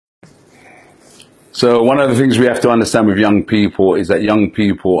So one of the things we have to understand with young people is that young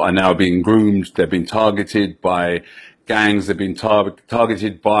people are now being groomed. They've been targeted by gangs. They've been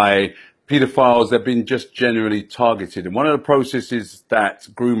targeted by pedophiles. They've been just generally targeted. And one of the processes that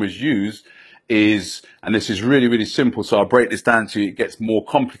groomers use is, and this is really, really simple, so I'll break this down to you, it gets more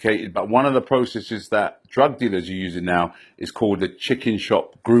complicated, but one of the processes that drug dealers are using now is called the chicken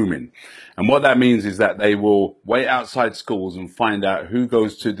shop grooming. And what that means is that they will wait outside schools and find out who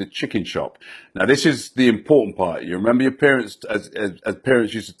goes to the chicken shop. Now, this is the important part. You remember your parents, as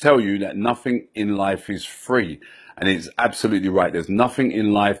parents used to tell you that nothing in life is free. And it's absolutely right. There's nothing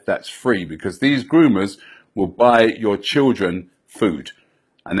in life that's free, because these groomers will buy your children food.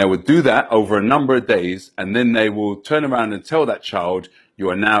 And they will do that over a number of days, and then they will turn around and tell that child, you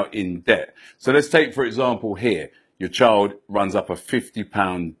are now in debt. So let's take, for example, here, your child runs up a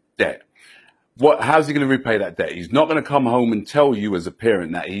 £50 debt. How's he going to repay that debt? He's not going to come home and tell you as a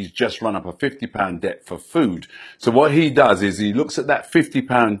parent that he's just run up a £50 debt for food. So what he does is he looks at that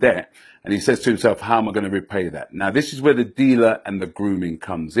 £50 debt and he says to himself, how am I going to repay that? Now, this is where the dealer and the grooming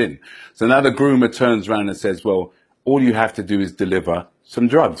comes in. So now the groomer turns around and says, well, all you have to do is deliver some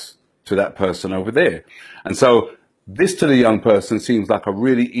drugs to that person over there. And so this to the young person seems like a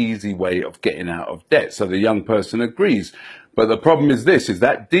really easy way of getting out of debt. So the young person agrees. But the problem is this, is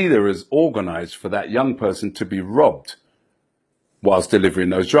that dealer is organized for that young person to be robbed whilst delivering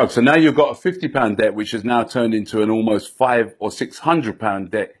those drugs. So now you've got a £50 debt, which has now turned into an almost £500 or £600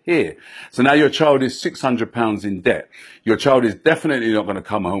 debt here. So now your child is £600 in debt. Your child is definitely not going to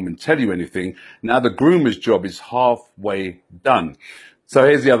come home and tell you anything. Now the groomer's job is halfway done. So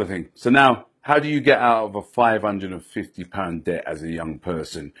here's the other thing. So now, how do you get out of a £550 debt as a young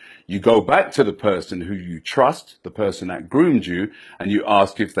person? You go back to the person who you trust, the person that groomed you, and you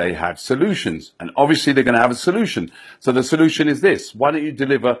ask if they have solutions. And obviously they're going to have a solution. So the solution is this. Why don't you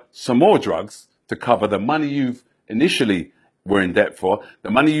deliver some more drugs to cover the money you've initially were in debt for,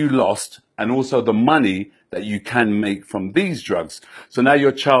 the money you lost, and also the money that you can make from these drugs. So now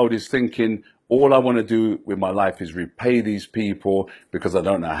your child is thinking, all I want to do with my life is repay these people, because I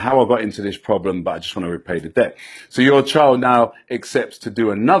don't know how I got into this problem, but I just want to repay the debt. So your child now accepts to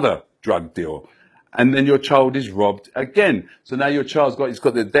do another drug deal, and then your child is robbed again. So now your he's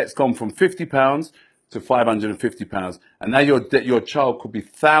got the debt's gone from £50 to £550, and now your child could be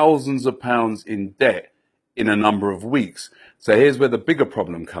thousands of pounds in debt in a number of weeks. So here's where the bigger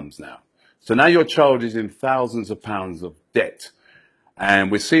problem comes now. So now your child is in thousands of pounds of debt.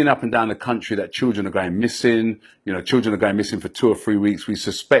 And we're seeing up and down the country that children are going missing. You know, children are going missing for 2 or 3 weeks. We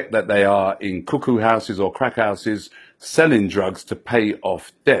suspect that they are in cuckoo houses or crack houses selling drugs to pay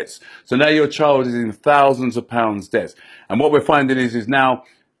off debts. So now your child is in thousands of pounds debts. And what we're finding is now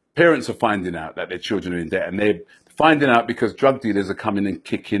parents are finding out that their children are in debt, and they're finding out because drug dealers are coming and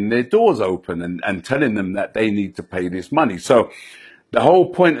kicking their doors open and telling them that they need to pay this money. So the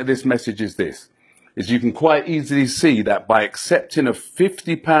whole point of this message is this. Is you can quite easily see that by accepting a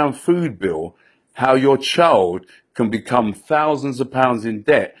 £50 food bill, how your child can become thousands of pounds in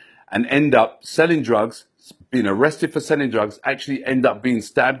debt and end up selling drugs, being arrested for selling drugs, actually end up being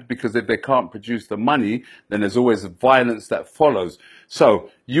stabbed, because if they can't produce the money, then there's always violence that follows. So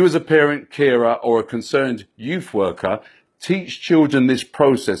you as a parent, carer, or a concerned youth worker, teach children this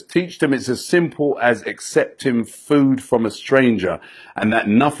process. Teach them it's as simple as accepting food from a stranger, and that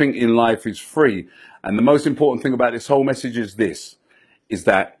nothing in life is free. And the most important thing about this whole message is this, is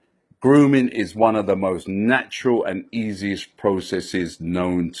that grooming is one of the most natural and easiest processes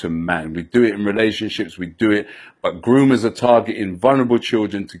known to man. We do it in relationships, we do it, but groomers are targeting vulnerable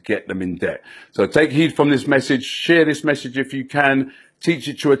children to get them in debt. So take heed from this message, share this message if you can, teach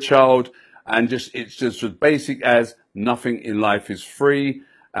it to a child, and it's just as basic as nothing in life is free,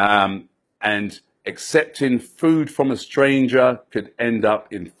 and accepting food from a stranger could end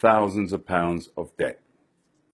up in thousands of pounds of debt.